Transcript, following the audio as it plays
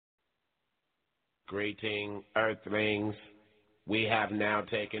Greeting, Earthlings. We have now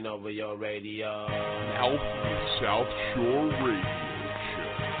taken over your radio. Now from the South Shore Radio Show.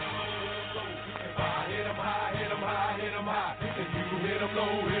 Hit 'em high, hit 'em high, hit 'em high. If you hit 'em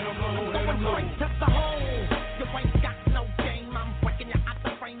low, hit 'em low, hit 'em Going low. straight to the hole. You ain't got no game. I'm breaking you out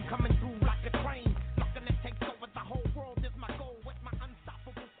the frame, coming through like a train. Something that takes over the whole world is my goal. With my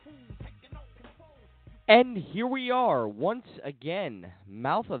unstoppable crew, taking over control. And here we are, once again,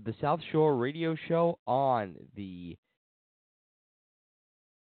 Mouth of the South Shore Radio Show on the...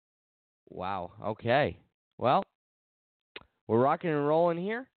 Wow, okay. Well, we're rocking and rolling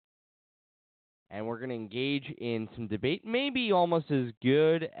here, and we're going to engage in some debate, maybe almost as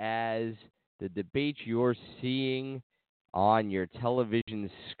good as the debates you're seeing on your television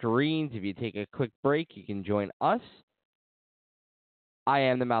screens. If you take a quick break, you can join us. I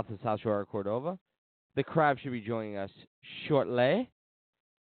am the Mouth of the South Shore, Cordova. The Krav should be joining us shortly.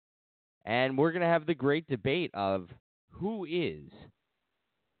 And we're going to have the great debate of who is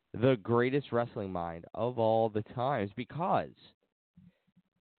the greatest wrestling mind of all the times. Because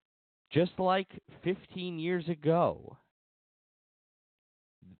just like 15 years ago,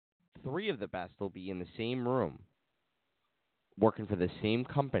 three of the best will be in the same room, working for the same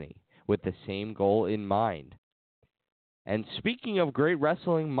company, with the same goal in mind. And speaking of great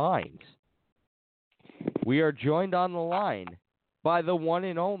wrestling minds, we are joined on the line by the one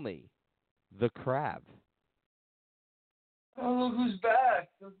and only, the Krav. Oh, look who's back.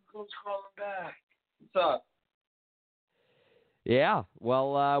 Look who's calling back. What's up? Yeah,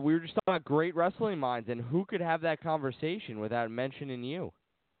 well, we were just talking about great wrestling minds, and who could have that conversation without mentioning you?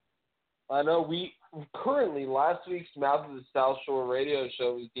 I know we currently, last week's Mouth of the South Shore Radio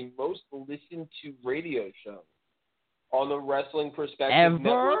Show is the most listened to radio show on the Wrestling Perspective Ever?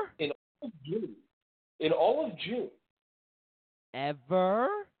 Network in all of June. In all of June. Ever?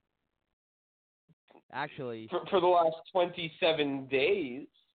 Actually, For the last 27 days.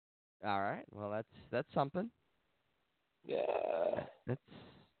 all right. Well, that's something. Yeah. That's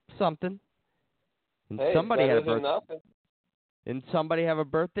something. And Hey, somebody had a better than birthday. nothing. Didn't somebody have a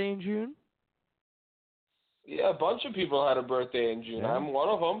birthday in June? Yeah, a bunch of people had a birthday in June. Yeah. I'm one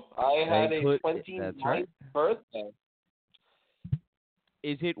of them. I had a 29th That's right. birthday.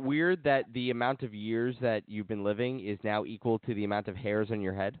 Is it weird that the amount of years that you've been living is now equal to the amount of hairs on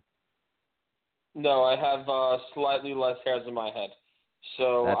your head? No, I have slightly less hairs in my head.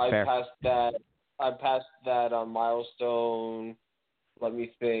 So That's I fair. passed that milestone, let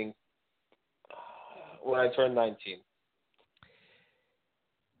me think, when I turned 19.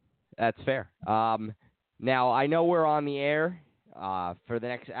 That's fair. Now, I know we're on the air for the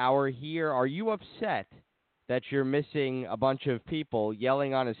next hour here. Are you upset that you're missing a bunch of people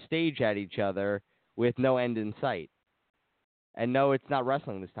yelling on a stage at each other with no end in sight? And no, it's not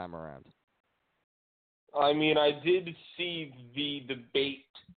wrestling this time around. I mean, I did see the debate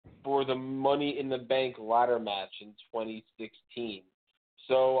for the Money in the Bank ladder match in 2016.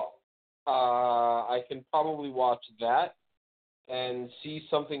 So I can probably watch that and see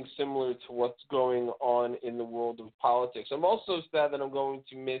something similar to what's going on in the world of politics. I'm also sad that I'm going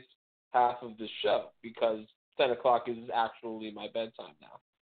to miss half of the show because 10 o'clock is actually my bedtime now.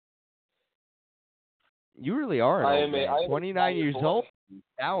 You really are I an am old man. 29 years old,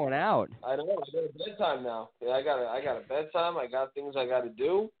 down and out. I know. I got a bedtime now. Yeah, I got a bedtime. I got things I got to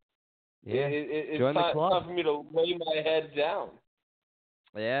do. Yeah, It's join the club. time for me to lay my head down.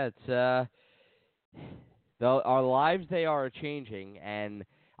 Yeah, it's our lives, they are changing, and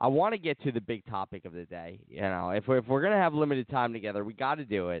I want to get to the big topic of the day. You know, if we're gonna have limited time together, we got to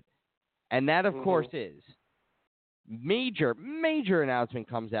do it, and that of course is major announcement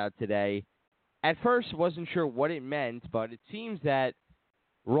comes out today. At first, wasn't sure what it meant, but it seems that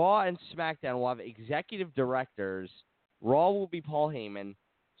Raw and SmackDown will have executive directors. Raw will be Paul Heyman.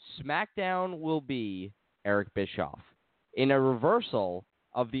 SmackDown will be Eric Bischoff. In a reversal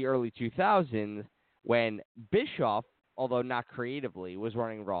of the early 2000s, when Bischoff, although not creatively, was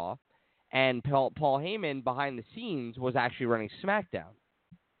running Raw, and Paul Heyman, behind the scenes, was actually running SmackDown.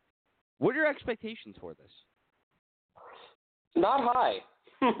 What are your expectations for this? Not high.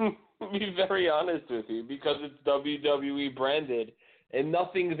 To be very honest with you, because it's WWE branded, and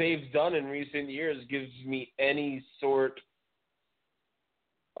nothing they've done in recent years gives me any sort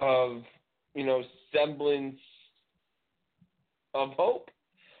of, semblance of hope.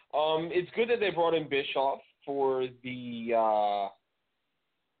 It's good that they brought in Bischoff for the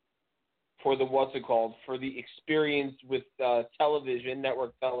for the experience with television,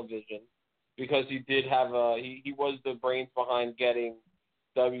 network television, because he did have he was the brains behind getting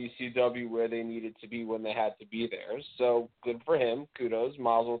WCW where they needed to be when they had to be there. So good for him. Kudos,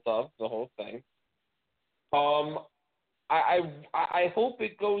 mazel tov, the whole thing. I hope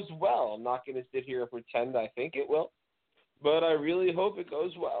it goes well. I'm not going to sit here and pretend I think it will, but I really hope it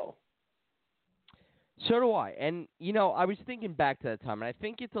goes well. So do I. And, I was thinking back to that time, and I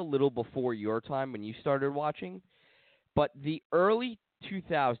think it's a little before your time when you started watching, but the early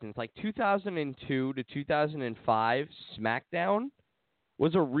 2000s, like 2002 to 2005, SmackDown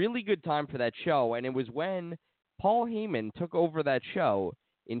was a really good time for that show, and it was when Paul Heyman took over that show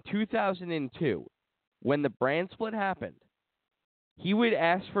in 2002. When the brand split happened, he would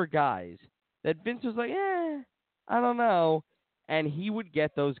ask for guys that Vince was like, I don't know, and he would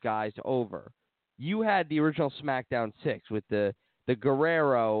get those guys over. You had the original SmackDown 6 with the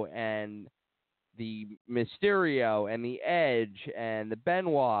Guerrero and the Mysterio and the Edge and the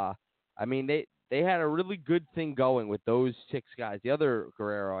Benoit. I mean, they had a really good thing going with those 6 guys. The other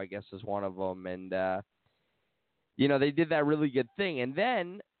Guerrero, I guess, is one of them, and they did that really good thing. And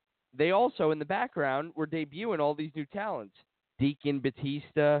then they also, in the background, were debuting all these new talents. Deacon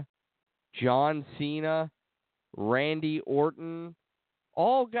Batista, John Cena, Randy Orton,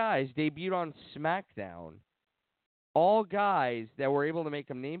 all guys debuted on SmackDown. All guys that were able to make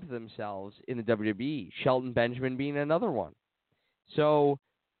a name for themselves in the WWE. Shelton Benjamin being another one. So,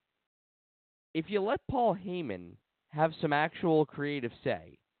 if you let Paul Heyman have some actual creative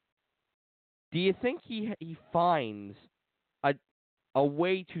say, do you think he finds a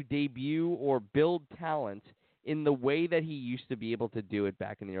way to debut or build talent in the way that he used to be able to do it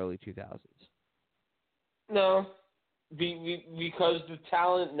back in the early 2000s? No, because the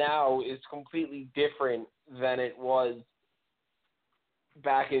talent now is completely different than it was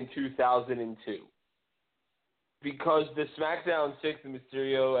back in 2002. Because the SmackDown 6, the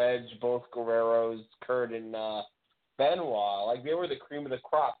Mysterio, Edge, both Guerreros, Kurt, and Benoit, like they were the cream of the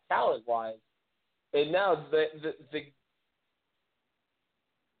crop talent-wise. And now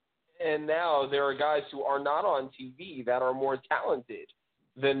now there are guys who are not on TV that are more talented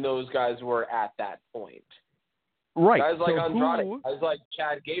than those guys were at that point. Right. Guys like Andrade, guys like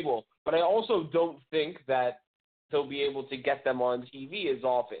Chad Gable. But I also don't think that they'll be able to get them on TV as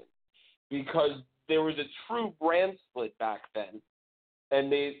often because there was a true brand split back then,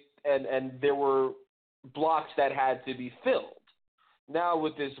 and there were blocks that had to be filled. Now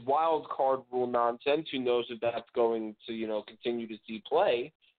with this wild card rule nonsense, who knows if that's going to continue to see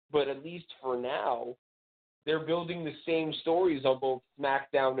play? But at least for now, they're building the same stories on both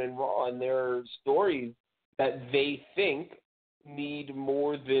SmackDown and Raw, and they're stories that they think need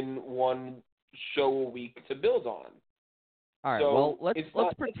more than one show a week to build on. All right, so well, let's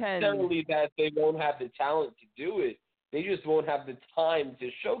not pretend necessarily that they won't have the talent to do it. They just won't have the time to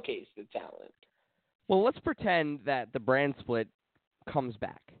showcase the talent. Well, let's pretend that the brand split comes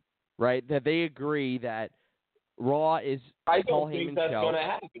back, right? That they agree that Raw is I Paul don't think Heyman's that's show. going to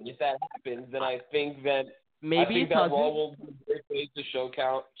happen. If that happens, then I think that Maybe it that doesn't. Raw will be a great place to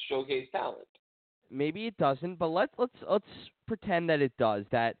showcase talent. Maybe it doesn't, but let's pretend that it does.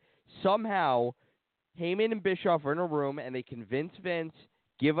 That somehow Heyman and Bischoff are in a room and they convince Vince,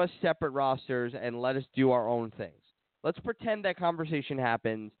 give us separate rosters and let us do our own things. Let's pretend that conversation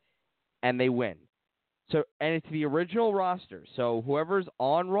happens and they win. So, and it's the original roster. So whoever's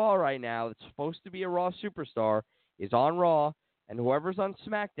on Raw right now that's supposed to be a Raw superstar is on Raw, and whoever's on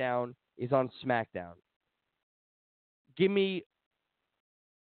SmackDown is on SmackDown. Give me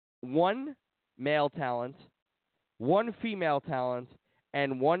one male talent, one female talent,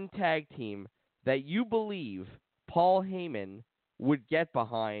 and one tag team that you believe Paul Heyman would get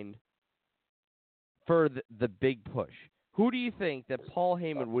behind for the big push. Who do you think that Paul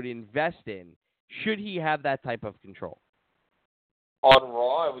Heyman would invest in should he have that type of control? On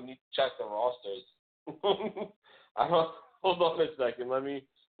Raw, I would need to check the rosters. Hold on a second. Let me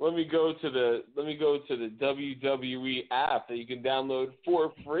go to the WWE app that you can download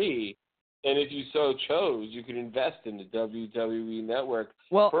for free. And if you so chose, you could invest in the WWE Network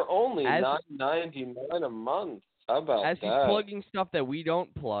for only $9.99 a month. How about that? As he's plugging stuff that we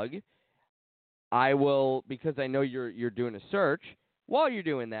don't plug, I will, because I know you're doing a search. While you're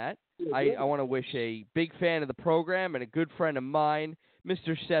doing that, I want to wish a big fan of the program and a good friend of mine,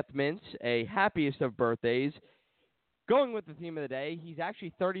 Mr. Seth Mintz, a happiest of birthdays. Going with the theme of the day, he's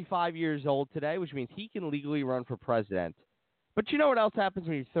actually 35 years old today, which means he can legally run for president. But you know what else happens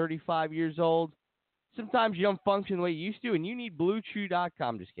when you're 35 years old? Sometimes you don't function the way you used to, and you need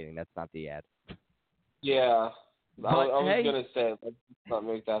BlueChew.com. Just kidding. That's not the ad. Yeah. But, I was going to say, let's not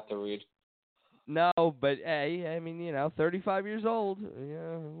make that the read. No, but, hey, I mean, 35 years old.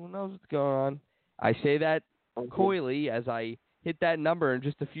 Yeah, who knows what's going on? I say that coyly as I hit that number in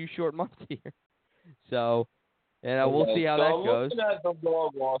just a few short months here. So, we'll see how that goes. I'm looking at the Raw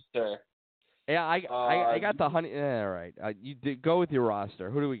roster. Yeah, I got the honey. All right, go with your roster.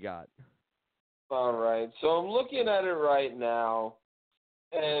 Who do we got? All right, so I'm looking at it right now,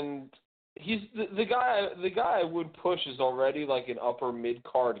 and he's the guy. The guy I would push is already like an upper mid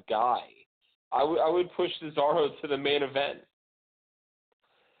card guy. I would push Cesaro to the main event.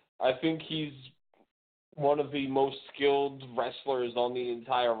 I think he's one of the most skilled wrestlers on the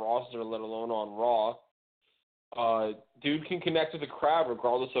entire roster, let alone on Raw. Dude can connect with the crowd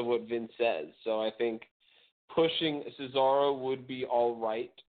regardless of what Vince says. So I think pushing Cesaro would be all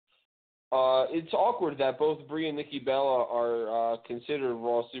right. It's awkward that both Brie and Nikki Bella are considered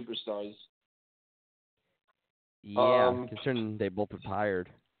Raw superstars. Yeah, considering they both retired.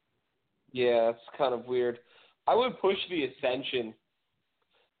 Yeah, it's kind of weird. I would push the Ascension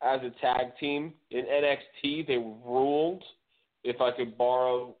as a tag team. In NXT, they ruled, if I could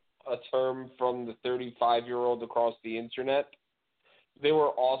borrow a term from the 35-year-old across the internet. They were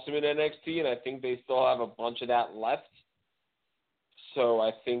awesome in NXT, and I think they still have a bunch of that left. So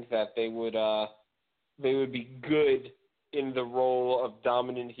I think that they would be good in the role of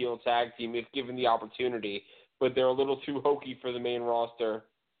dominant heel tag team if given the opportunity. But they're a little too hokey for the main roster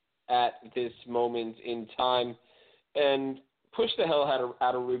at this moment in time. And push the hell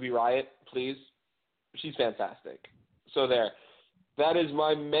out of Ruby Riott, please. She's fantastic. So there. That is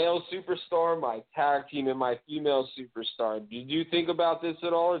my male superstar, my tag team, and my female superstar. Did you think about this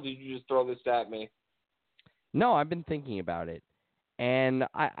at all, or did you just throw this at me? No, I've been thinking about it. And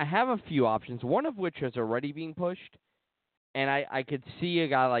I have a few options, one of which is already being pushed. And I could see a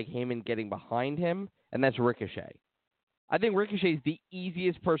guy like Heyman getting behind him, and that's Ricochet. I think Ricochet is the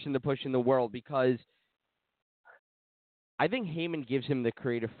easiest person to push in the world because I think Heyman gives him the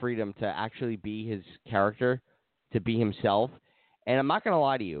creative freedom to actually be his character, to be himself. And I'm not going to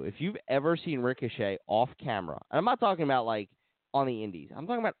lie to you. If you've ever seen Ricochet off camera, and I'm not talking about like on the indies. I'm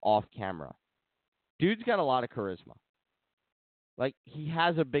talking about off camera. Dude's got a lot of charisma. Like, he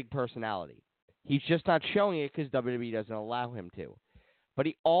has a big personality. He's just not showing it because WWE doesn't allow him to. But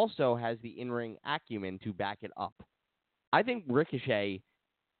he also has the in-ring acumen to back it up. I think Ricochet,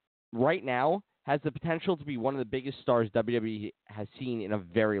 right now, has the potential to be one of the biggest stars WWE has seen in a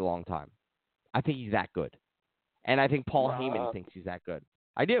very long time. I think he's that good. And I think Paul Heyman thinks he's that good.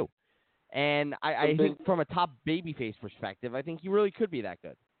 I do. And I think from a top babyface perspective, I think he really could be that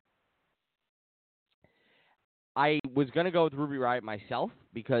good. I was going to go with Ruby Riott myself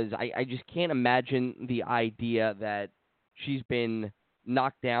because I just can't imagine the idea that she's been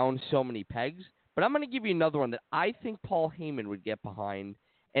knocked down so many pegs. But I'm going to give you another one that I think Paul Heyman would get behind.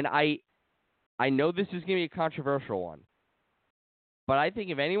 And I know this is going to be a controversial one. But I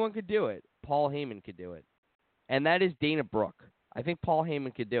think if anyone could do it, Paul Heyman could do it. And that is Dana Brooke. I think Paul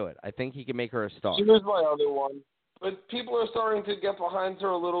Heyman could do it. I think he could make her a star. She was my other one. But people are starting to get behind her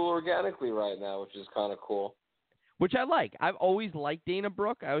a little organically right now, which is kind of cool. Which I like. I've always liked Dana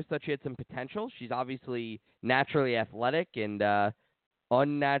Brooke. I always thought she had some potential. She's obviously naturally athletic and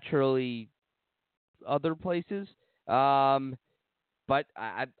unnaturally other places. But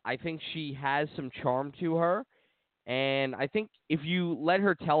I think she has some charm to her. And I think if you let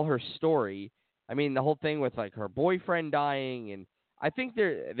her tell her story, I mean, the whole thing with like her boyfriend dying, and I think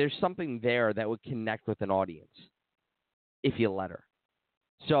there's something there that would connect with an audience if you let her.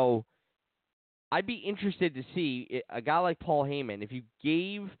 So I'd be interested to see a guy like Paul Heyman, if you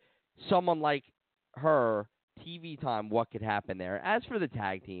gave someone like her TV time, what could happen there. As for the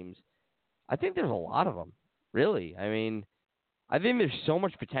tag teams, I think there's a lot of them, really. I mean, I think there's so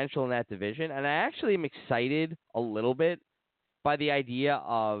much potential in that division, and I actually am excited a little bit by the idea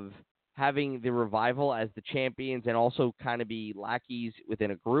of having the Revival as the champions and also kind of be lackeys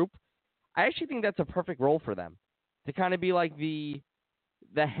within a group. I actually think that's a perfect role for them, to kind of be like the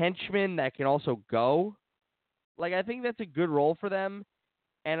henchman that can also go. Like, I think that's a good role for them,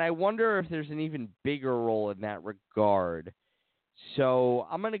 and I wonder if there's an even bigger role in that regard. So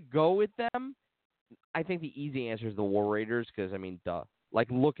I'm going to go with them. I think the easy answer is the War Raiders because, I mean, duh. Like,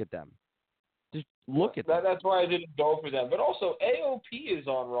 look at them. Just look at them. That's why I didn't go for them. But also, AOP is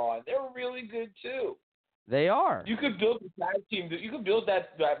on Raw, and they're really good, too. They are. You could build a tag team. You could build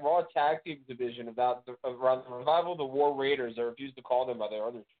that Raw tag team division around the Revival, the War Raiders. I refuse to call them by their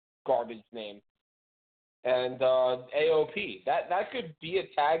other garbage name. And AOP. That could be a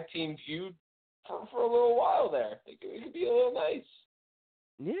tag team feud for a little while there. It could be a little nice.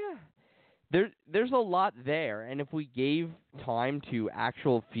 Yeah. There's a lot there, and if we gave time to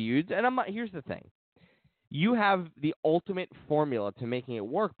actual feuds, and here's the thing. You have the ultimate formula to making it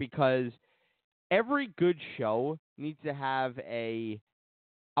work because every good show needs to have I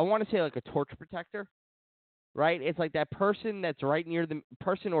want to say like a torch protector. right? It's like that person that's right near the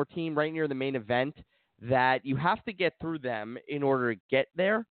person or team right near the main event that you have to get through them in order to get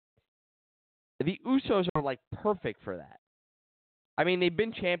there. The Usos are like perfect for that. I mean, they've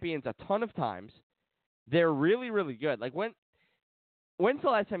been champions a ton of times. They're really, really good. Like when's the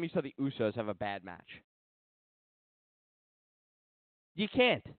last time you saw the Usos have a bad match? You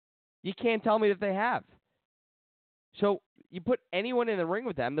can't. You can't tell me that they have. So you put anyone in the ring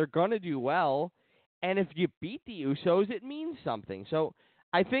with them, they're going to do well. And if you beat the Usos, it means something. So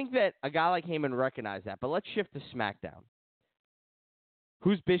I think that a guy like Heyman recognized that. But let's shift to SmackDown.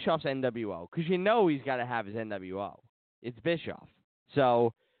 Who's Bischoff's NWO? Because you know he's got to have his NWO. It's Bischoff.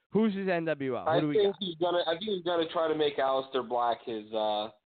 So who's his NWO? Who do we got? I think he's gonna try to make Aleister Black his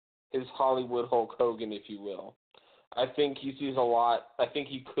Hollywood Hulk Hogan, if you will. I think he sees a lot. I think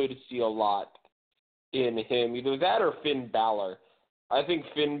he could see a lot in him, either that or Finn Balor. I think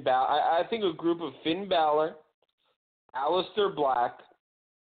I think a group of Finn Balor, Aleister Black,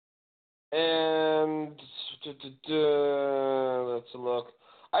 and let's look.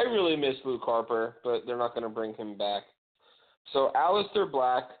 I really miss Luke Harper, but they're not going to bring him back. So Aleister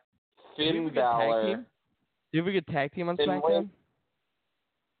Black, Finn Balor. Do you have a good tag team on SmackDown?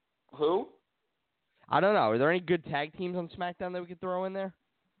 Who? I don't know. Are there any good tag teams on SmackDown that we could throw in there?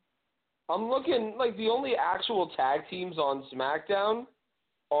 I'm looking, like, the only actual tag teams on SmackDown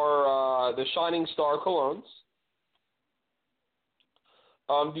are the Shining Star Colognes,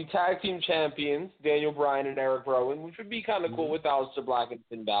 the tag team champions, Daniel Bryan and Eric Rowan, which would be kind of cool with Aleister Black and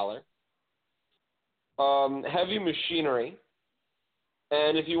Finn Balor. Heavy Machinery.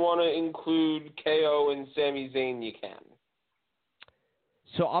 And if you want to include KO and Sami Zayn, you can.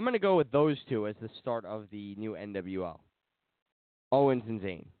 So I'm going to go with those two as the start of the new NWO. Owens and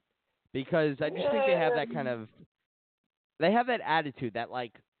Zayn. Because I just think they have that kind of... They have that attitude, that,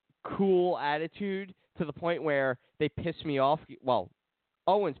 like, cool attitude to the point where they piss me off. Well,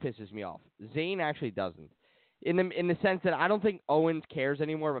 Owens pisses me off. Zayn actually doesn't. In the sense that I don't think Owens cares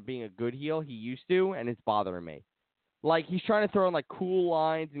anymore about being a good heel. He used to, and it's bothering me. Like, he's trying to throw in, like, cool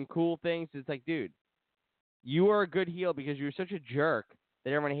lines and cool things. It's like, dude, you are a good heel because you were such a jerk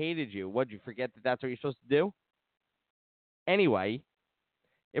that everyone hated you. What, did you forget that that's what you're supposed to do? Anyway,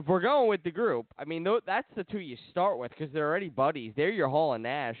 if we're going with the group, I mean, that's the two you start with because they're already buddies. They're your Hall and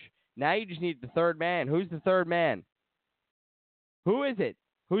Nash. Now you just need the third man. Who's the third man? Who is it?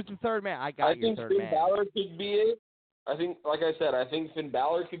 Who's the third man? I got your third man. I think Finn Balor could be it. I think, like I said, I think Finn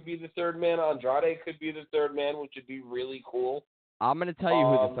Balor could be the third man. Andrade could be the third man, which would be really cool. I'm going to tell you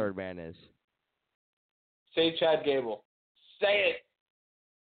who the third man is. Say Chad Gable. Say it.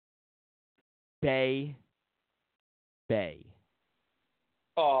 Bay.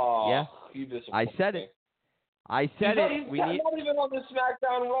 Oh, yeah. You disappointed I said it. I said it. He's not even on the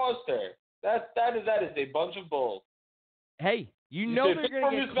SmackDown roster. That is a bunch of bull. Hey, you know they're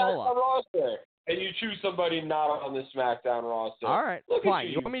going to get call up. Roster, and you choose somebody not on the SmackDown roster. All right, Look fine.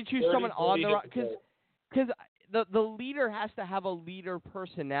 You want me to choose someone on the roster? Because the leader has to have a leader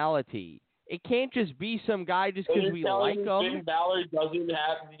personality. It can't just be some guy just because we like him. Finn Balor doesn't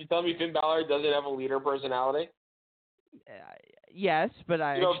have. You tell me Finn Balor doesn't have a leader personality? Yes, but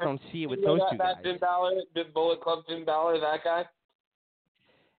I just don't see it with those two guys. Finn Balor, the Bullet Club Finn Balor, that guy?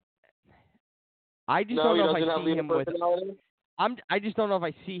 I just don't know if I see him with. I just don't know if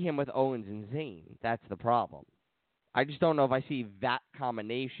I see him with Owens and Zayn. That's the problem. I just don't know if I see that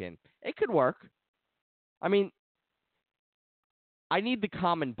combination. It could work. I mean, I need the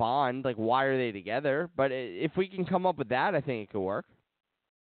common bond. Like, why are they together? But if we can come up with that, I think it could work.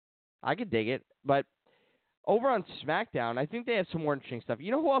 I could dig it. But over on SmackDown, I think they have some more interesting stuff.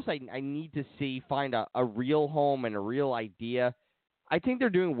 You know who else I need to see find a real home and a real idea? I think they're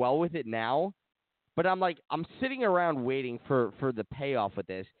doing well with it now. But I'm sitting around waiting for the payoff with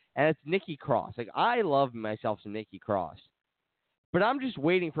this, and it's Nikki Cross. Like, I love myself some Nikki Cross. But I'm just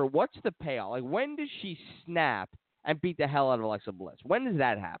waiting for what's the payoff? Like, when does she snap and beat the hell out of Alexa Bliss? When does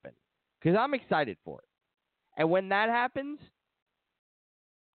that happen? Because I'm excited for it. And when that happens,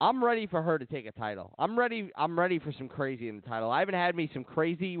 I'm ready for her to take a title. I'm ready for some crazy in the title. I haven't had me some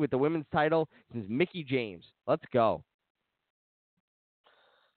crazy with the women's title since Mickie James. Let's go.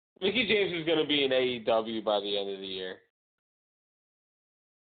 Mickie James is going to be in AEW by the end of the year.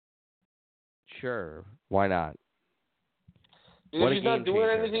 Sure. Why not? Because she's not doing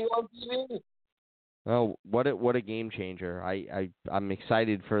anything on TV. Oh, what a game changer. I'm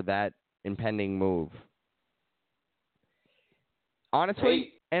excited for that impending move.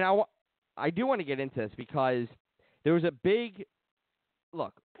 Honestly, and I do want to get into this because there was a big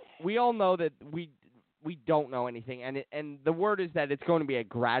look. We all know that we don't know anything, and the word is that it's going to be a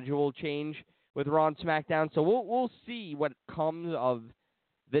gradual change. with Raw and SmackDown. So we'll see what comes of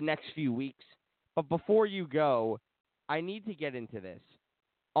the next few weeks. But before you go, I need to get into this.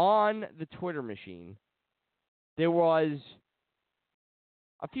 On the Twitter machine, there was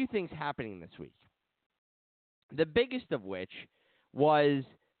a few things happening this week. The biggest of which was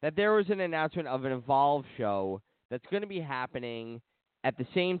that there was an announcement of an Evolve show that's going to be happening at the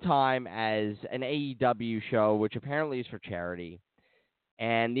same time as an AEW show, which apparently is for charity.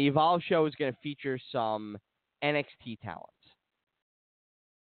 And the Evolve show is going to feature some NXT talents.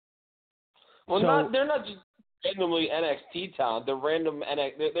 Well, they're not just randomly NXT talent. They're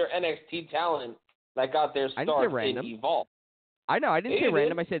they're NXT talent that got their start in Evolve. I know. I didn't say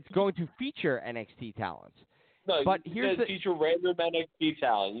random. I said it's going to feature NXT talents. No, but you here's said feature random NXT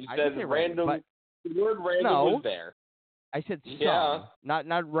talent. You said random. The word random was there. I said some,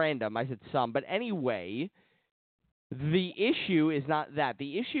 not random. I said some. But anyway, the issue is not that.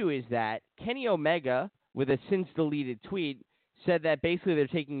 The issue is that Kenny Omega, with a since-deleted tweet, said that basically they're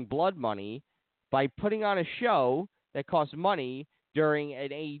taking blood money by putting on a show that costs money during an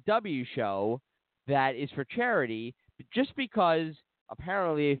AEW show that is for charity, just because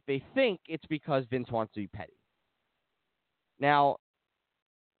apparently they think it's because Vince wants to be petty. Now,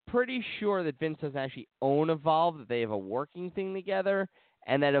 pretty sure that Vince doesn't actually own Evolve, that they have a working thing together,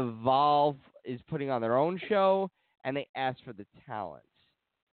 and that Evolve is putting on their own show, and they ask for the talents.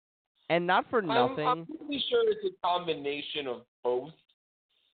 And not for nothing. I'm pretty sure it's a combination of both,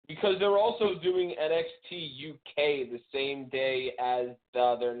 because they're also doing NXT UK the same day as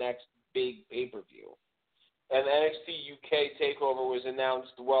their next big pay-per-view. And the NXT UK takeover was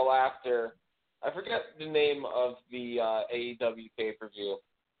announced well after. I forget the name of the AEW pay-per-view.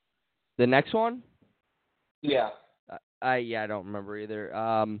 The next one? Yeah. I don't remember either.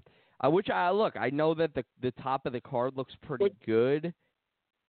 I know that the top of the card looks pretty good.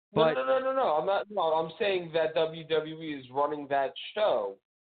 But No. I'm saying that WWE is running that show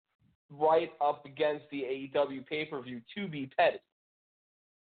right up against the AEW pay-per-view to be petty.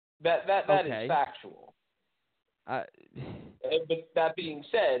 That is factual. But that being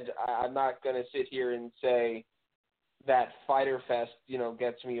said, I'm not going to sit here and say that Fyter Fest,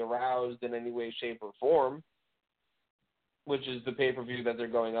 gets me aroused in any way, shape, or form, which is the pay-per-view that they're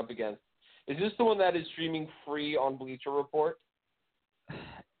going up against. Is this the one that is streaming free on Bleacher Report?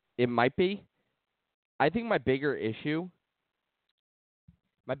 It might be. I think my bigger issue,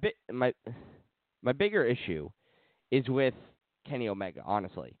 my bigger issue, is with Kenny Omega.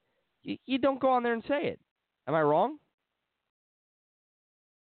 Honestly, you don't go on there and say it. Am I wrong?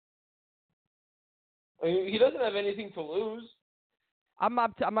 I mean, he doesn't have anything to lose. I'm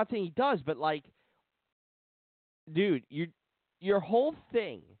not saying he does, but dude, your whole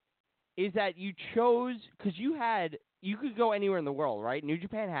thing is that you chose because you could go anywhere in the world, right? New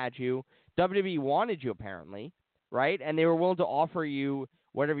Japan had you, WWE wanted you apparently, right? And they were willing to offer you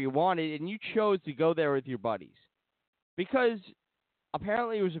whatever you wanted, and you chose to go there with your buddies because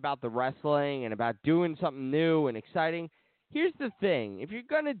apparently it was about the wrestling and about doing something new and exciting. Here's the thing. If you're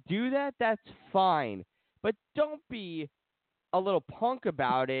going to do that, that's fine. But don't be a little punk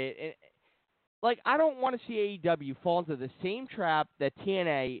about it. I don't want to see AEW fall into the same trap that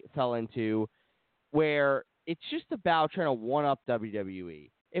TNA fell into where it's just about trying to one-up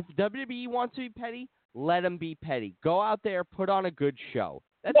WWE. If WWE wants to be petty, let them be petty. Go out there, put on a good show.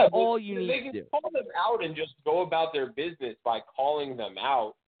 That's all you need to do. They can call them out and just go about their business by calling them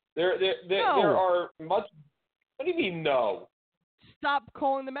out. There are much. What do you mean no? Stop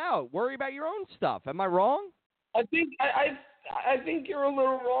calling them out. Worry about your own stuff. Am I wrong? I think you're a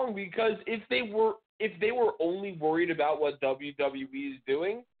little wrong because if they were only worried about what WWE is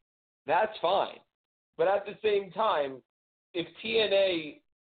doing, that's fine. But at the same time, if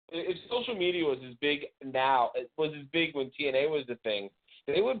social media was as big now, it was as big when TNA was the thing,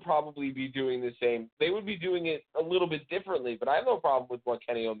 they would probably be doing the same. They would be doing it a little bit differently, but I have no problem with what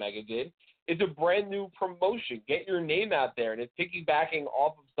Kenny Omega did. It's a brand new promotion. Get your name out there, and it's piggybacking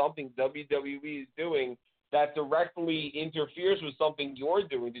off of something WWE is doing that directly interferes with something you're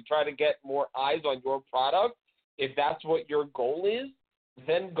doing to try to get more eyes on your product. If that's what your goal is,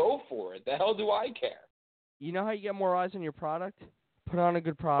 then go for it. The hell do I care? You know how you get more eyes on your product? Put on a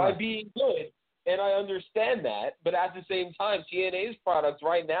good product. By being good, and I understand that, but at the same time, TNA's product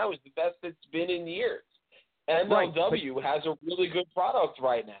right now is the best it's been in years. MLW has a really good product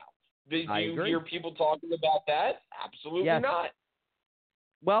right now. Do you hear people talking about that? Absolutely not.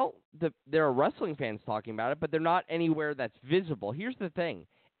 Well, there are wrestling fans talking about it, but they're not anywhere that's visible. Here's the thing.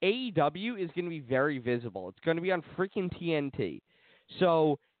 AEW is going to be very visible. It's going to be on freaking TNT.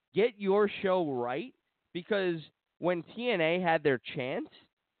 So get your show right, because when TNA had their chance,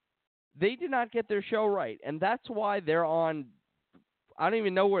 They did not get their show right, and that's why they're on. I don't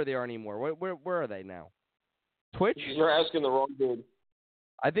even know where they are anymore. Where are they now? Twitch? You're asking the wrong dude.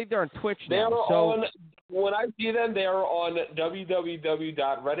 I think they're on Twitch They now. are So on. When I see them, they are on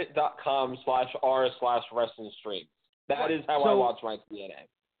www.reddit.com/r/wrestling stream. That is how I watch my TNA.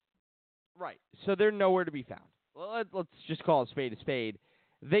 right, so they're nowhere to be found. Well, let's just call a spade a spade.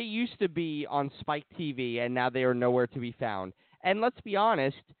 They used to be on Spike TV, and now they are nowhere to be found. And let's be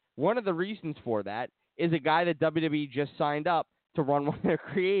honest, one of the reasons for that is a guy that WWE just signed up to run one of their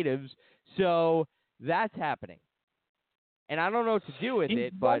creatives. So that's happening. And I don't know what to do with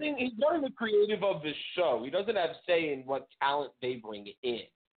it, but he's running the creative of the show. He doesn't have say in what talent they bring in.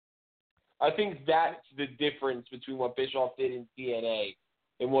 I think that's the difference between what Bischoff did in TNA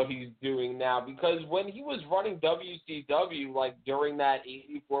and what he's doing now. Because when he was running WCW, like during that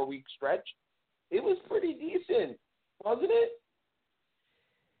 84-week stretch, it was pretty decent, wasn't it?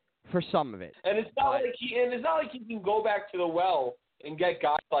 for some of it. And it's not like he can go back to the well and get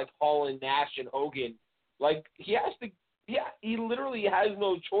guys like Hall and Nash and Hogan. Like he literally has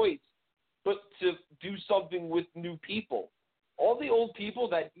no choice but to do something with new people. All the old people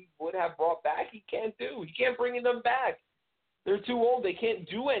that he would have brought back, he can't do. He can't bring them back. They're too old. They can't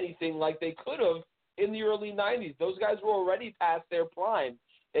do anything like they could have in the early 90s. Those guys were already past their prime,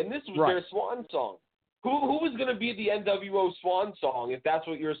 and this was their swan song. Who was going to be the NWO swan song if that's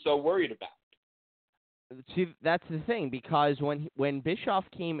what you're so worried about? See, that's the thing, because when Bischoff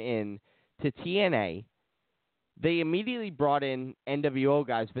came in to TNA, they immediately brought in NWO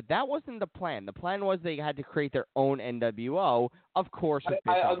guys, but that wasn't the plan. The plan was they had to create their own NWO, of course, with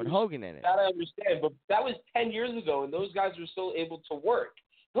Bischoff and Hogan in it. That I understand, but that was 10 years ago, and those guys were still able to work.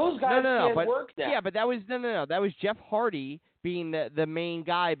 Those guys can't work now. Yeah, but that was That was Jeff Hardy being the main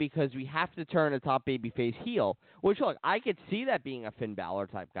guy, because we have to turn a top babyface heel. Which, look, I could see that being a Finn Balor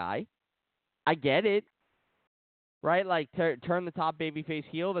type guy. I get it. Right? Like, turn the top babyface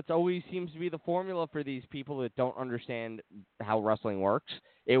heel. That's always seems to be the formula for these people that don't understand how wrestling works.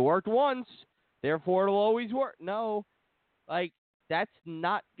 It worked once, therefore it'll always work. No. Like, that's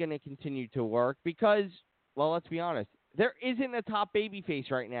not going to continue to work because, well, let's be honest, there isn't a top babyface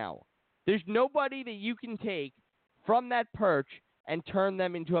right now. There's nobody that you can take from that perch and turn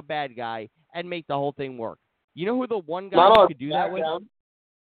them into a bad guy and make the whole thing work. You know who the one guy who could do that with?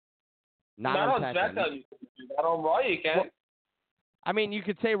 Not on SmackDown. You can do that on Raw, you can. Well, I mean, you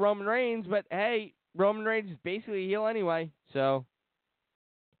could say Roman Reigns, but hey, Roman Reigns is basically a heel anyway, so.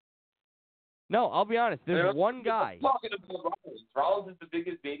 No, I'll be honest. There's one guy. I'm talking about Rollins. Rollins is the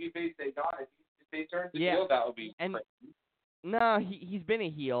biggest babyface they got. If they turn to heel, that would be great. No, he's been a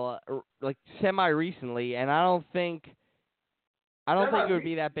heel like semi-recently, and I don't think it would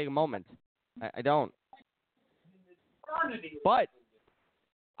be that big a moment. I don't. But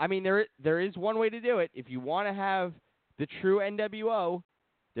I mean, there is one way to do it. If you want to have the true NWO,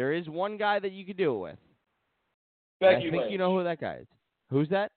 there is one guy that you could do it with. Becky Lynch. I think you know who that guy is. Who's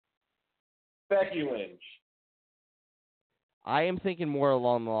that? Becky Lynch. I am thinking more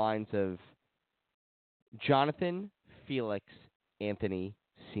along the lines of Jonathan Felix Anthony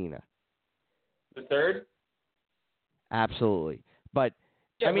Cena. The third? Absolutely. But,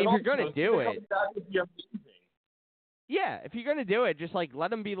 I mean, if you're going to do it... That would be amazing. Yeah, if you're going to do it, just, like,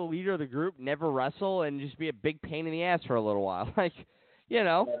 let him be the leader of the group, never wrestle, and just be a big pain in the ass for a little while. Like, you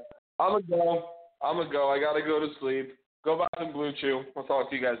know. I'm going to go. I got to go to sleep. Go buy some Blue Chew. I'll talk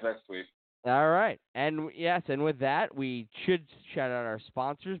to you guys next week. All right. And, yes, and with that, we should shout out our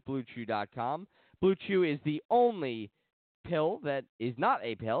sponsors, BlueChew.com. Blue Chew is the only pill that is not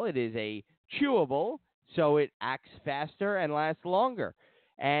a pill. It is a chewable, so it acts faster and lasts longer.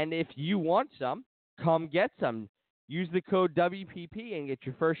 And if you want some, come get some. Use the code WPP and get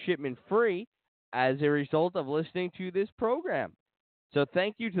your first shipment free as a result of listening to this program. So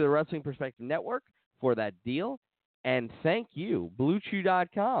thank you to the Wrestling Perspective Network for that deal. And thank you,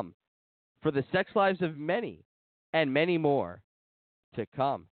 BlueChew.com, for the sex lives of many and many more to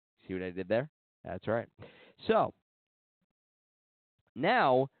come. See what I did there? That's right. So,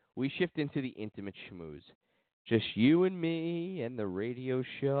 now we shift into the intimate schmooze. Just you and me and the radio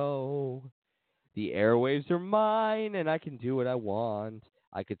show. The airwaves are mine, and I can do what I want.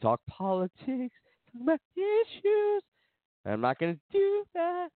 I could talk politics, talk about issues. And I'm not going to do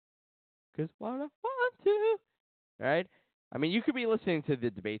that because what I want to. All right? I mean, you could be listening to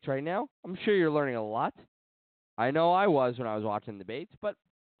the debates right now. I'm sure you're learning a lot. I know I was when I was watching the debates, but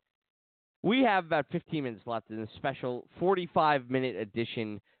we have about 15 minutes left in the special 45-minute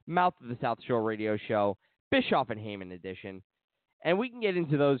edition, Mouth of the South Shore radio show, Bischoff and Heyman edition. And we can get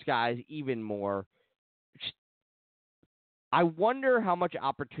into those guys even more. I wonder how much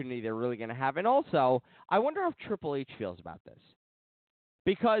opportunity they're really going to have. And also, I wonder how Triple H feels about this.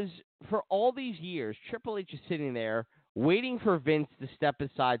 Because for all these years, Triple H is sitting there waiting for Vince to step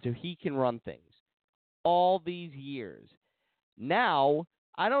aside so he can run things. All these years. Now,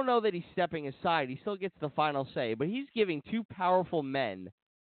 I don't know that he's stepping aside. He still gets the final say. But he's giving two powerful men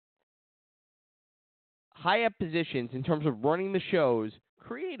high-up positions in terms of running the shows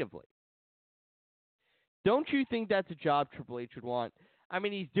creatively. Don't you think that's a job Triple H would want? I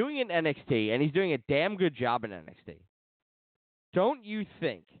mean, he's doing it in NXT, and he's doing a damn good job in NXT. Don't you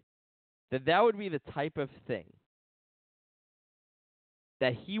think that that would be the type of thing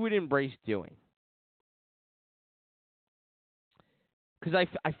that he would embrace doing? Because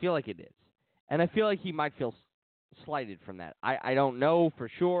I feel like it is. And I feel like he might feel slighted from that. I don't know for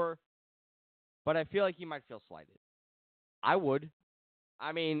sure, but I feel like he might feel slighted. I would.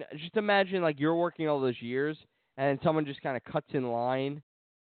 I mean, just imagine like you're working all those years and someone just kind of cuts in line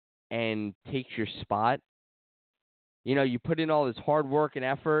and takes your spot. You know, you put in all this hard work and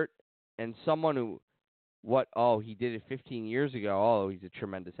effort, and someone who, he did it 15 years ago. Oh, he's a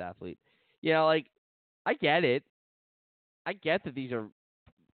tremendous athlete. You know, like, I get it. I get that these are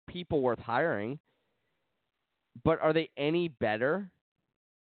people worth hiring, but are they any better?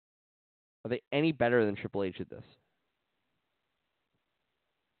 Are they any better than Triple H at this?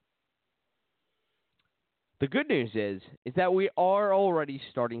 The good news is that we are already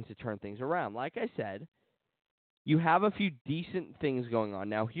starting to turn things around. Like I said, you have a few decent things going on.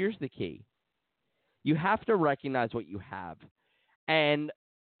 Now, here's the key. You have to recognize what you have. And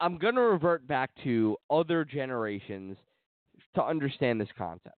I'm going to revert back to other generations to understand this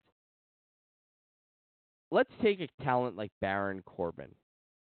concept. Let's take a talent like Baron Corbin.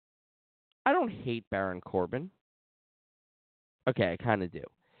 I don't hate Baron Corbin. Okay, I kind of do.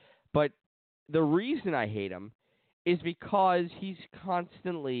 But the reason I hate him is because he's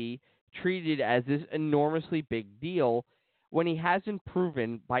constantly treated as this enormously big deal when he hasn't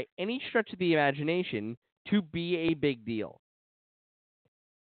proven by any stretch of the imagination to be a big deal.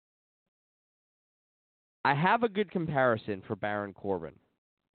 I have a good comparison for Baron Corbin.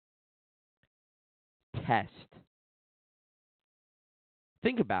 Test.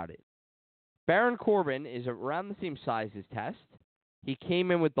 Think about it. Baron Corbin is around the same size as Test. He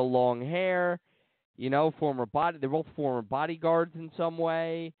came in with the long hair, you know, they're both former bodyguards in some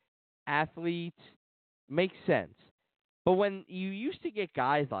way, athletes. Makes sense. But when you used to get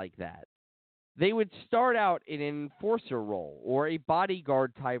guys like that, they would start out in an enforcer role or a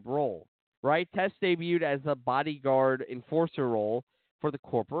bodyguard type role, right? Test debuted as a bodyguard enforcer role for the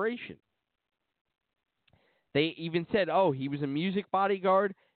corporation. They even said, he was a music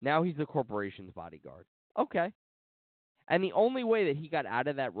bodyguard, now he's the corporation's bodyguard. Okay. And the only way that he got out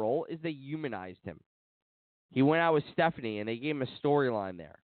of that role is they humanized him. He went out with Stephanie, and they gave him a storyline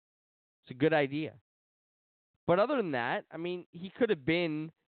there. It's a good idea. But other than that, I mean, he could have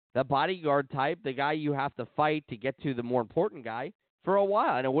been the bodyguard type, the guy you have to fight to get to the more important guy for a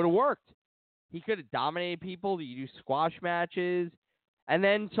while, and it would have worked. He could have dominated people. You do squash matches, and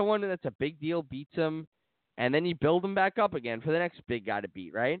then someone that's a big deal beats him, and then you build him back up again for the next big guy to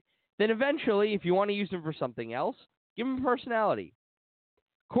beat, right? Then eventually, if you want to use him for something else, give him personality.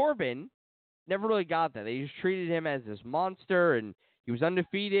 Corbin never really got that. They just treated him as this monster, and he was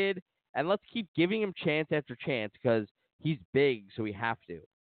undefeated. And let's keep giving him chance after chance because he's big, so we have to.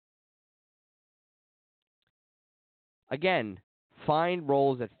 Again, find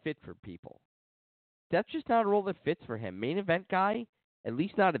roles that fit for people. That's just not a role that fits for him. Main event guy, at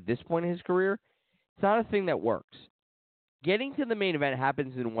least not at this point in his career, it's not a thing that works. Getting to the main event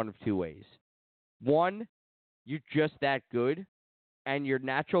happens in one of two ways. One, you're just that good, and your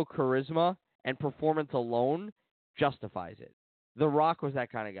natural charisma and performance alone justifies it. The Rock was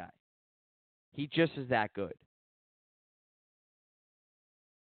that kind of guy. He just is that good.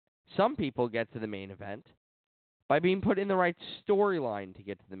 Some people get to the main event by being put in the right storyline to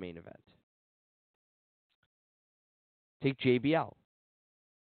get to the main event. Take JBL,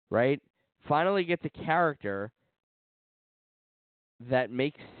 right? Finally gets a character that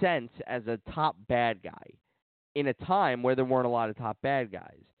makes sense as a top bad guy in a time where there weren't a lot of top bad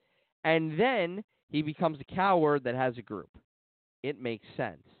guys. And then he becomes a coward that has a group. It makes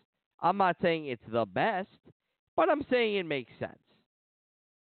sense. I'm not saying it's the best, but I'm saying it makes sense.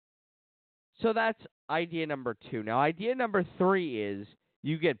 So that's idea number 2. Now, idea number 3 is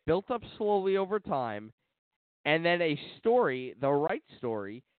you get built up slowly over time, and then a story, the right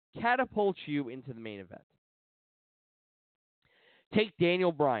story, catapults you into the main event. Take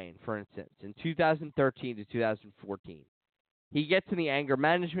Daniel Bryan, for instance, in 2013 to 2014. He gets in the anger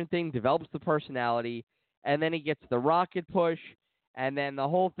management thing, develops the personality, and then he gets the rocket push, and then the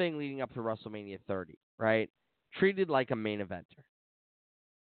whole thing leading up to WrestleMania 30, right? Treated like a main eventer.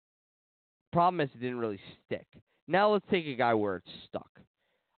 Problem is, it didn't really stick. Now let's take a guy where it's stuck.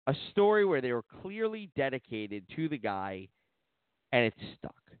 A story where they were clearly dedicated to the guy, and it's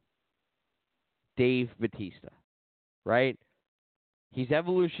stuck. Dave Bautista, right? He's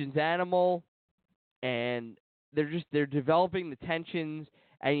Evolution's animal, and they're developing the tensions,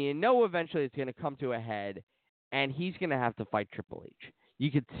 and you know eventually it's going to come to a head, and he's going to have to fight Triple H.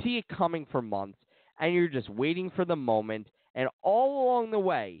 You could see it coming for months, and you're just waiting for the moment, and all along the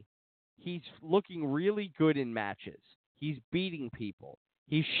way, he's looking really good in matches. He's beating people.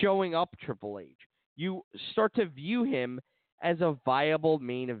 He's showing up Triple H. You start to view him as a viable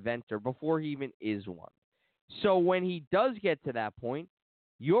main eventer before he even is one. So when he does get to that point,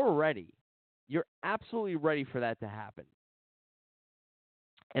 you're ready. You're absolutely ready for that to happen.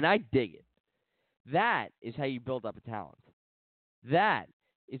 And I dig it. That is how you build up a talent. That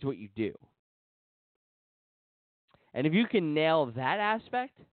is what you do. And if you can nail that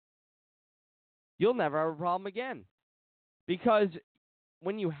aspect, you'll never have a problem again. Because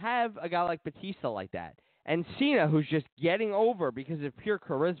when you have a guy like Batista like that, and Cena who's just getting over because of pure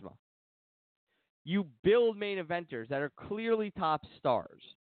charisma, you build main eventers that are clearly top stars.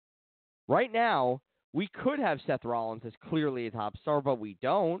 Right now, we could have Seth Rollins as clearly a top star, but we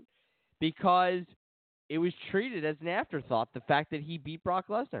don't because it was treated as an afterthought, the fact that he beat Brock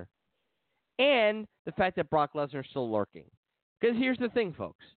Lesnar. And the fact that Brock Lesnar is still lurking. Because here's the thing,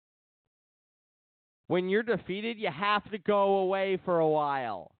 folks. When you're defeated, you have to go away for a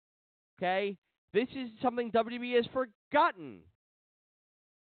while. Okay? This is something WWE has forgotten.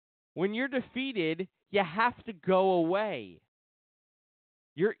 When you're defeated, you have to go away.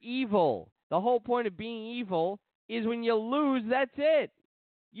 You're evil. The whole point of being evil is when you lose, that's it.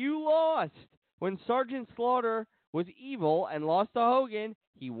 You lost. When Sergeant Slaughter was evil and lost to Hogan,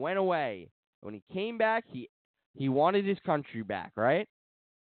 he went away. When he came back, he wanted his country back, right?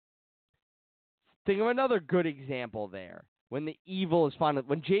 Think of another good example there. When the evil is finally...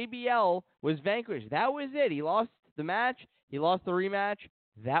 When JBL was vanquished, that was it. He lost the match. He lost the rematch.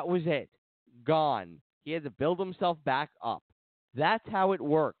 That was it. Gone. He had to build himself back up. That's how it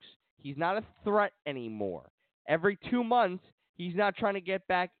works. He's not a threat anymore. Every 2 months, he's not trying to get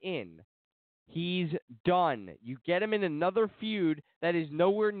back in. He's done. You get him in another feud that is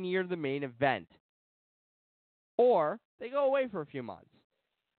nowhere near the main event. Or they go away for a few months,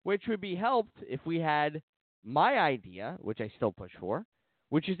 which would be helped if we had my idea, which I still push for,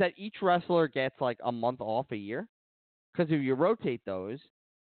 which is that each wrestler gets like a month off a year. Because if you rotate those,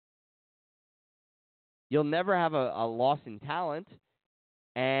 you'll never have a loss in talent,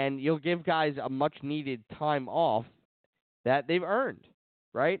 and you'll give guys a much-needed time off that they've earned,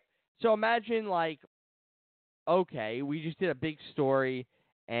 right? So imagine, like, okay, we just did a big story,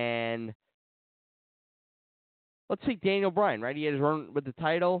 and let's say Daniel Bryan, right? He had his run with the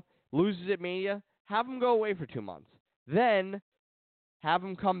title, loses at Mania, have him go away for 2 months. Then have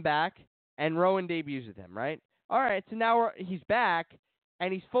him come back, and Rowan debuts with him, right? All right, so now he's back,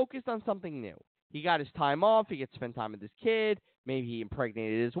 and he's focused on something new. He got his time off. He gets to spend time with his kid. Maybe he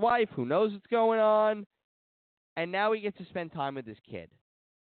impregnated his wife. Who knows what's going on? And now he gets to spend time with his kid.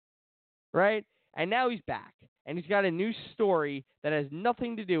 Right? And now he's back. And he's got a new story that has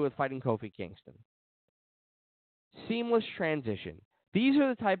nothing to do with fighting Kofi Kingston. Seamless transition. These are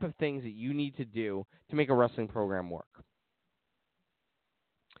the type of things that you need to do to make a wrestling program work.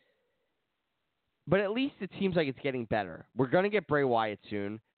 But at least it seems like it's getting better. We're going to get Bray Wyatt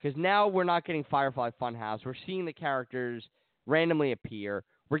soon, because now we're not getting Firefly Funhouse. We're seeing the characters randomly appear.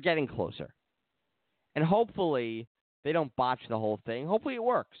 We're getting closer. And hopefully they don't botch the whole thing. Hopefully it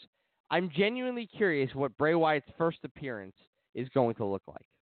works. I'm genuinely curious what Bray Wyatt's first appearance is going to look like.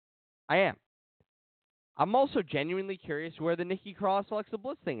 I am. I'm also genuinely curious where the Nikki Cross Alexa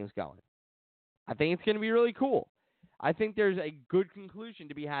Bliss thing is going. I think it's going to be really cool. I think there's a good conclusion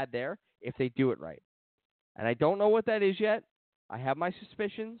to be had there if they do it right. And I don't know what that is yet. I have my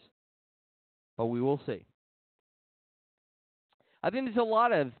suspicions, but we will see. I think there's a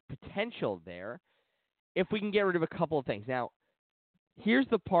lot of potential there if we can get rid of a couple of things. Now, here's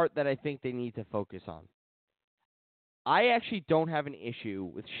the part that I think they need to focus on. I actually don't have an issue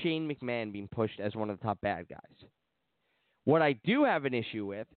with Shane McMahon being pushed as one of the top bad guys. What I do have an issue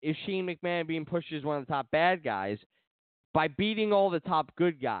with is Shane McMahon being pushed as one of the top bad guys by beating all the top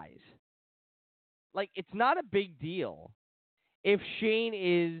good guys. Like, it's not a big deal if Shane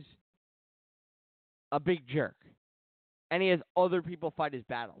is a big jerk and he has other people fight his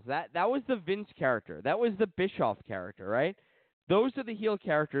battles. That was the Vince character. That was the Bischoff character, right? Those are the heel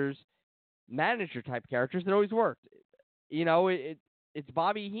characters manager type characters that always worked. You know, it's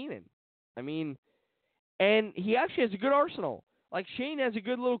Bobby Heenan. I mean, and he actually has a good arsenal. Like Shane has a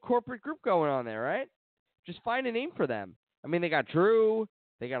good little corporate group going on there, right? Just find a name for them. I mean, they got Drew,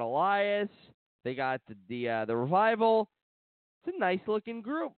 they got Elias, they got the Revival. It's a nice looking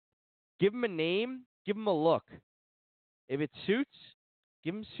group. Give them a name, give them a look. If it suits,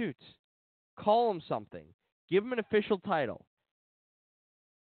 give them suits. Call them something. Give them an official title.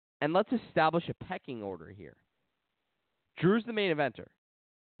 And let's establish a pecking order here. Drew's the main eventer,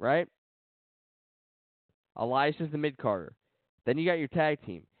 right? Elias is the mid-carder. Then you got your tag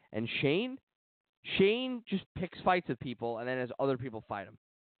team. And Shane just picks fights with people and then has other people fight him.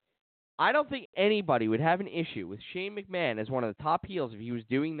 I don't think anybody would have an issue with Shane McMahon as one of the top heels if he was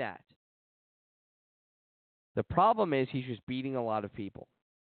doing that. The problem is he's just beating a lot of people.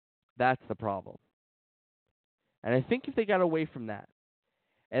 That's the problem. And I think if they got away from that,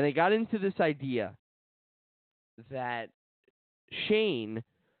 and they got into this idea that Shane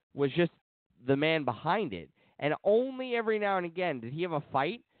was just the man behind it, and only every now and again did he have a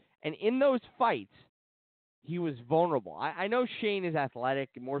fight, and in those fights, he was vulnerable. I know Shane is athletic,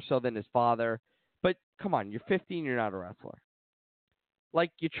 more so than his father, but come on, you're 15, you're not a wrestler.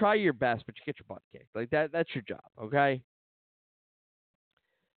 Like, you try your best, but you get your butt kicked. Like, that's your job, okay?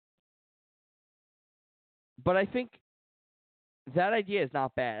 But I think that idea is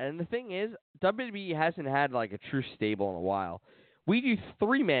not bad. And the thing is, WWE hasn't had, like, a true stable in a while. We do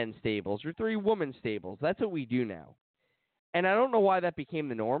 3-man stables or 3-woman stables. That's what we do now. And I don't know why that became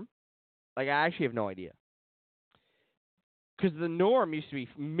the norm. Like, I actually have no idea. Because the norm used to be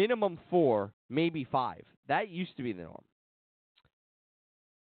minimum 4, maybe 5. That used to be the norm.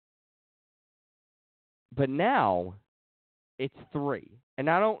 But now, it's 3. And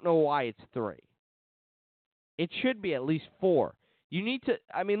I don't know why it's 3. It should be at least 4. You need to,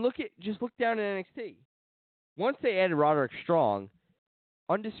 I mean, just look down at NXT. Once they added Roderick Strong,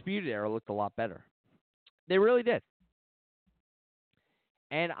 Undisputed Era looked a lot better. They really did.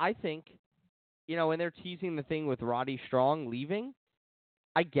 And I think, you know, when they're teasing the thing with Roddy Strong leaving,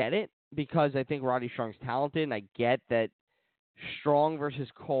 I get it, because I think Roddy Strong's talented, and I get that Strong versus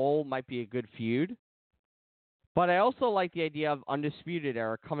Cole might be a good feud. But I also like the idea of Undisputed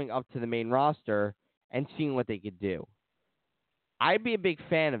Era coming up to the main roster and seeing what they could do. I'd be a big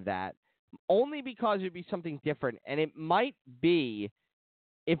fan of that, only because it would be something different. And it might be,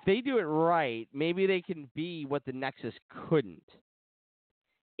 if they do it right, maybe they can be what the Nexus couldn't.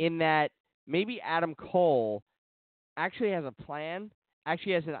 In that, maybe Adam Cole actually has a plan,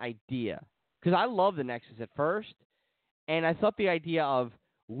 actually has an idea. Because I love the Nexus at first, and I thought the idea of,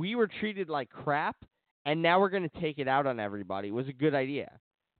 we were treated like crap, and now we're going to take it out on everybody, was a good idea.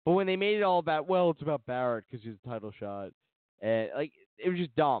 But when they made it all about, well, it's about Barrett because he's a title shot, like, it was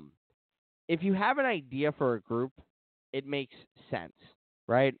just dumb. If you have an idea for a group, it makes sense,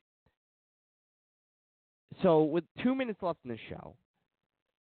 right? So with 2 minutes left in the show,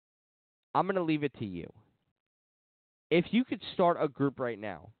 I'm going to leave it to you. If you could start a group right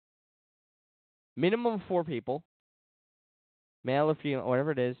now, minimum of 4 people, male or female,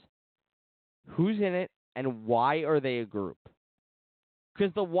 whatever it is, who's in it, and why are they a group?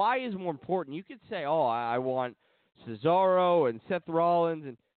 Because the why is more important. You could say, oh, I want Cesaro and Seth Rollins,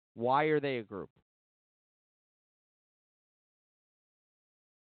 and why are they a group?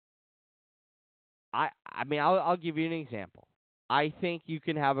 I mean, I'll give you an example. I think you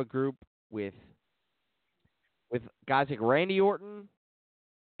can have a group with guys like Randy Orton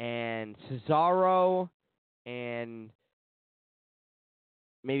and Cesaro and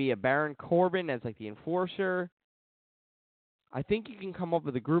maybe a Baron Corbin as like the enforcer. I think you can come up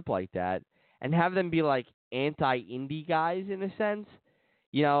with a group like that and have them be like anti-indie guys in a sense,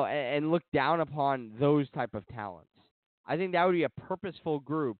 you know, and look down upon those type of talents. I think that would be a purposeful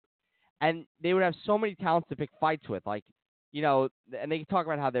group, and they would have so many talents to pick fights with, like, you know, and they can talk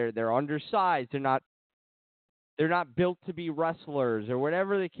about how they're undersized, they're not built to be wrestlers or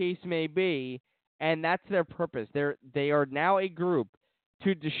whatever the case may be, and that's their purpose. They are now a group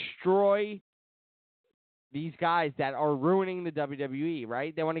to destroy these guys that are ruining the WWE,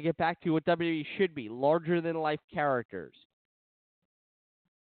 right? They want to get back to what WWE should be, larger-than-life characters.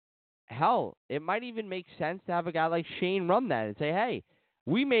 Hell, it might even make sense to have a guy like Shane run that and say, hey,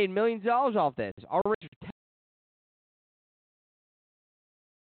 we made millions of dollars off this. Our rates are